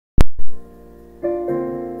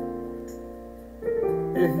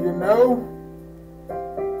If you know,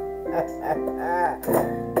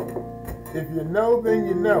 if you know, then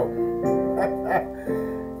you know.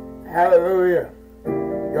 Hallelujah.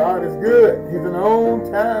 God is good. He's an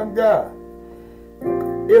on-time God.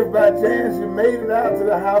 If by chance you made it out to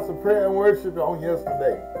the house of prayer and worship on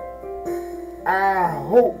yesterday, I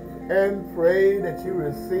hope and pray that you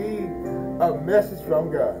received a message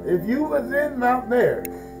from God. If you was in Mount Mary,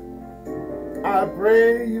 I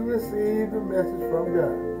pray you received a message from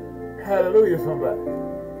God. Hallelujah, somebody.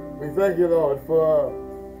 We thank you, Lord, for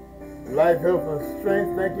life, health, and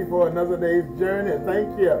strength. Thank you for another day's journey.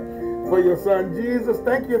 Thank you for your son, Jesus.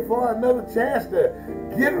 Thank you for another chance to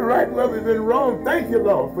get right where we've been wrong. Thank you,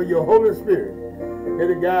 Lord, for your Holy Spirit.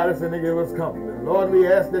 Here to guide us and to give us comfort. And Lord, we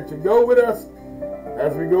ask that you go with us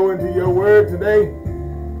as we go into your word today.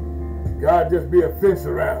 God, just be a fence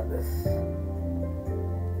around us.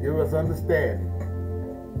 Give us understanding.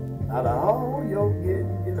 Out of all your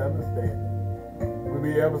getting, get understanding. We'll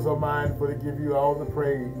be ever so mindful to give you all the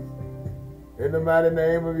praise. In the mighty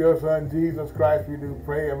name of your son, Jesus Christ, we do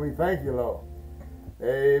pray and we thank you, Lord.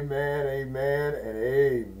 Amen, amen, and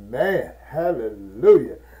amen.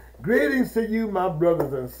 Hallelujah. Greetings to you, my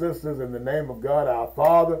brothers and sisters, in the name of God, our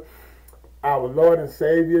Father, our Lord and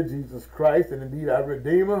Savior, Jesus Christ, and indeed our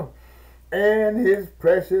Redeemer, and his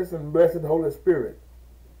precious and blessed Holy Spirit.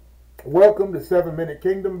 Welcome to 7 Minute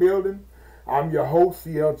Kingdom Building. I'm your host,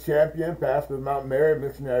 C.L. Champion, pastor of Mount Mary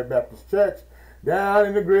Missionary Baptist Church, down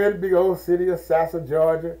in the great big old city of Sassa,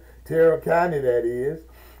 Georgia, Terrell County, that is,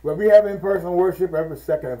 where we have in-person worship every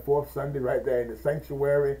second and fourth Sunday right there in the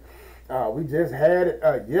sanctuary. We just had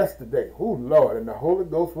it yesterday. Oh, Lord, and the Holy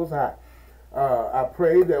Ghost was high. I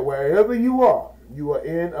pray that wherever you are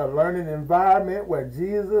in a learning environment where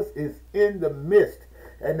Jesus is in the midst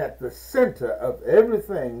and at the center of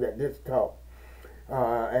everything that gets taught.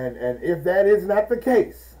 And if that is not the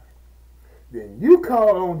case, then you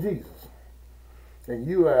call on Jesus and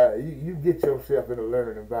you get yourself in a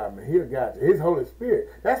learning environment. He'll guide you. His Holy Spirit.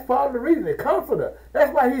 That's part of the reason. The Comforter.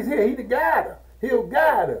 That's why he's here. He's the guider. He'll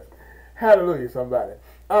guide us. Hallelujah, somebody.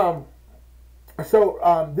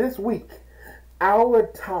 This week, our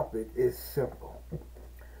topic is simple.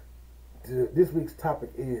 This week's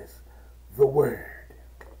topic is the Word.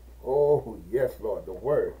 Oh, yes, Lord, the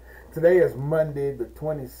Word. Today is Monday, the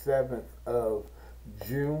 27th of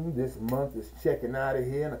June. This month is checking out of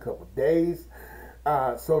here in a couple of days.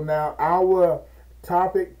 So now our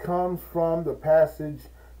topic comes from the passage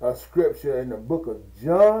of Scripture in the book of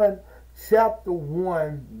John, chapter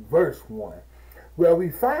 1, verse 1, where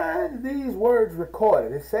we find these words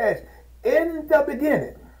recorded. It says, "In the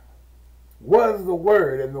beginning was the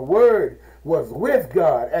Word, and the Word was with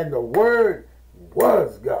God, and the Word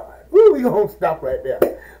was God." Woo, we gonna stop right there.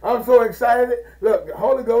 I'm so excited. Look, the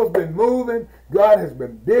Holy Ghost been moving. God has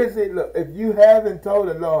been busy. Look, if you haven't told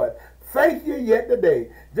the Lord, thank you yet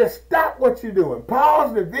today, just stop what you're doing.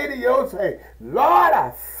 Pause the video. Say, Lord,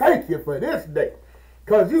 I thank you for this day,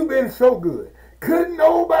 because you've been so good. Couldn't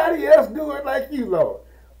nobody else do it like you, Lord.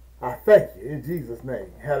 I thank you in Jesus'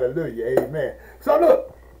 name. Hallelujah. Amen. So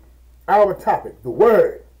look, our topic, the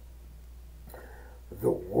Word.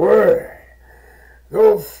 The Word.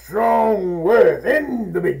 Those strong words,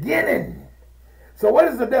 in the beginning. So what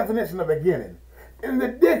is the definition of beginning? In the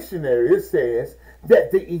dictionary, it says that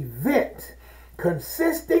the event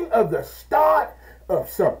consisting of the start of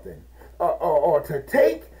something, or to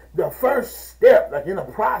take the first step, like in a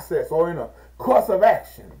process or in a course of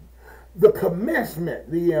action, the commencement,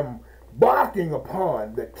 the embarking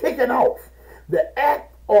upon, the kicking off, the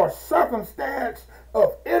act or circumstance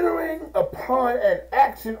of entering upon an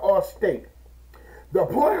action or state. The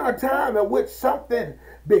point or time at which something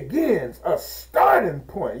begins, a starting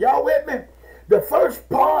point. Y'all with me? The first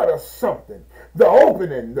part of something, the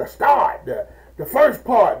opening, the start, the first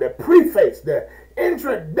part, the preface, the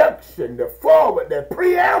introduction, the forward, the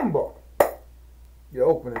preamble, the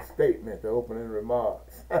opening statement, the opening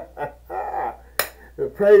remarks, the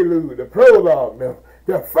prelude, the prologue,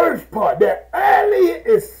 the first part, the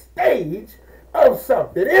earliest stage of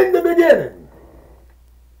something. In the beginning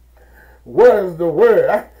was the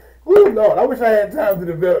Word. Oh, Lord, I wish I had time to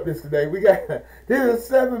develop this today. This is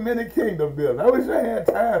 7 Minute Kingdom Building. I wish I had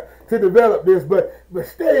time to develop this, but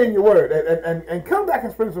stay in your Word and come back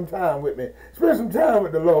and spend some time with me. Spend some time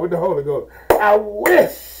with the Lord, with the Holy Ghost. I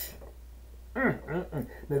wish. The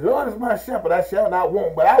Lord is my shepherd, I shall not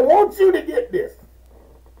want, but I want you to get this.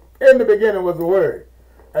 In the beginning was the Word,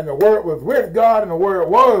 and the Word was with God, and the Word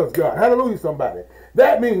was God. Hallelujah, somebody.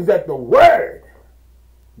 That means that the Word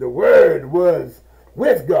was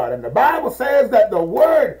with God. And the Bible says that the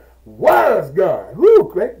Word was God. Woo,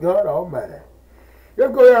 great God Almighty.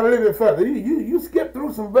 Let's go down a little bit further. You skip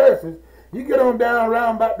through some verses. You get on down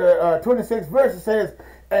around about the 26th verse. It says,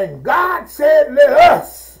 and God said, let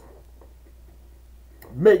us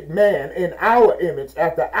make man in our image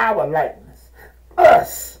after our likeness.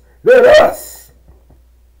 Us. Let us.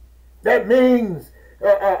 That means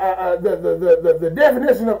the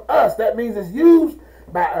definition of us, that means it's used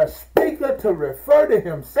by a speaker to refer to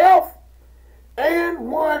himself and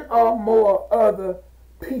one or more other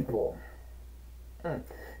people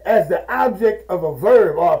as the object of a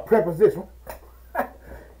verb or a preposition. I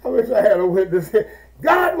wish I had a witness here.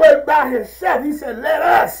 God went by himself. He said, let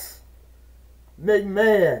us make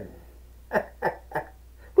man.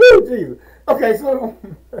 Woo, Jesus. Okay,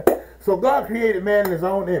 so God created man in his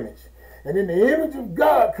own image. And in the image of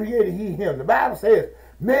God created he him. The Bible says,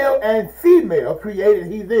 male and female created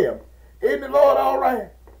he them. Isn't the Lord all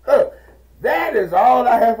right? That is all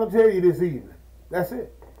I have to tell you this evening. That's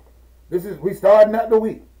it. We starting out the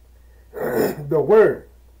week. The Word.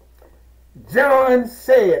 John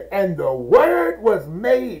said, and the Word was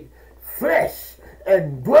made flesh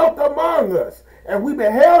and dwelt among us. And we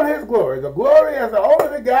beheld his glory, the glory as the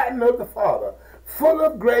only begotten of the Father, full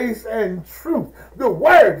of grace and truth. The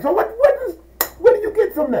Word. So what do you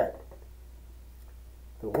get from that?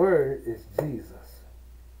 The Word is Jesus.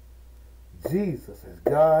 Jesus is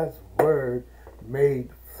God's Word made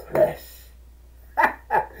flesh.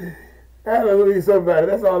 Hallelujah, somebody.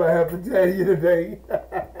 That's all I have to tell you today.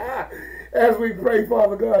 As we pray,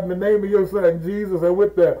 Father God, in the name of your Son, Jesus, and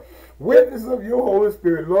with the witness of your Holy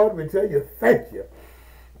Spirit, Lord, we tell you thank you.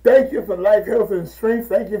 Thank you for life, health, and strength.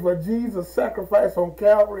 Thank you for Jesus' sacrifice on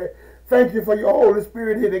Calvary. Thank you for your Holy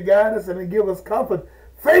Spirit here to guide us and to give us comfort.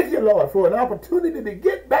 Thank you, Lord, for an opportunity to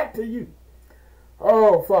get back to you.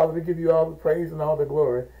 Oh, Father, we give you all the praise and all the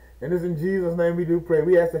glory. And it's in Jesus' name we do pray.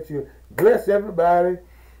 We ask that you bless everybody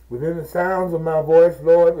within the sounds of my voice,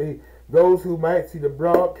 Lord. Those who might see the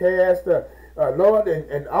broadcast, Lord,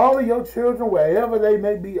 and all of your children, wherever they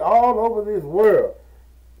may be, all over this world.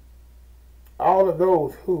 All of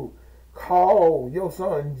those who call your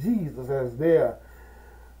Son Jesus as their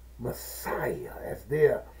Messiah, as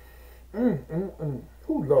their, who,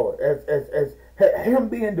 Lord, as him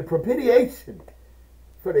being the propitiation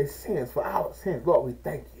for their sins, for our sins. Lord, we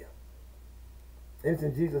thank you. And it's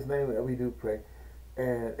in Jesus' name that we do pray.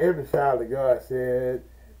 And every child of God said,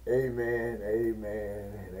 amen,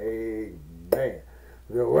 amen, and amen.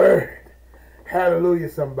 The Word. Hallelujah,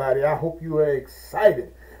 somebody. I hope you are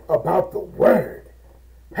excited about the Word.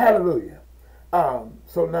 Hallelujah.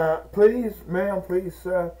 So now, please, ma'am, please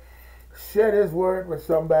share this Word with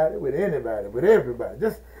somebody, with anybody, with everybody.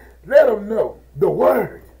 Just let them know the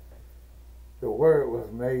Word. The Word was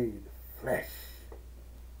made flesh,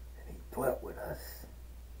 and he dwelt with us.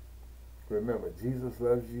 Remember, Jesus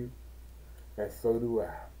loves you, and so do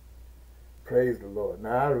I. Praise the Lord.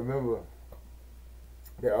 Now, I remember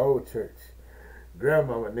the old church,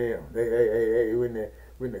 grandmama and them,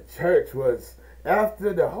 when the church was,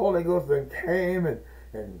 after the Holy Ghost then came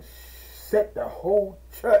and set the whole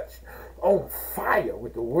church on fire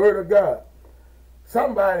with the Word of God,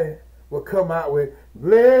 somebody will come out with,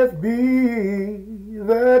 blessed be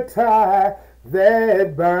the tie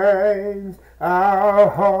that binds our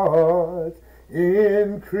hearts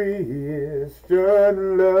in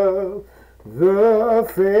Christian love, the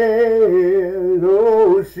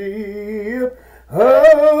fellowship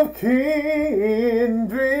of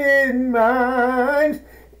kindred minds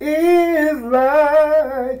is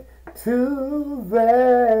like to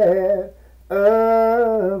that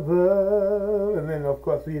above. And then, of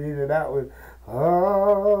course, we ended it out with,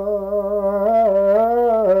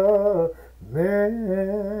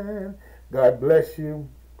 amen. God bless you.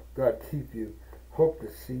 God keep you. Hope to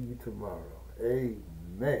see you tomorrow.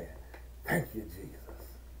 Amen. Thank you, Jesus.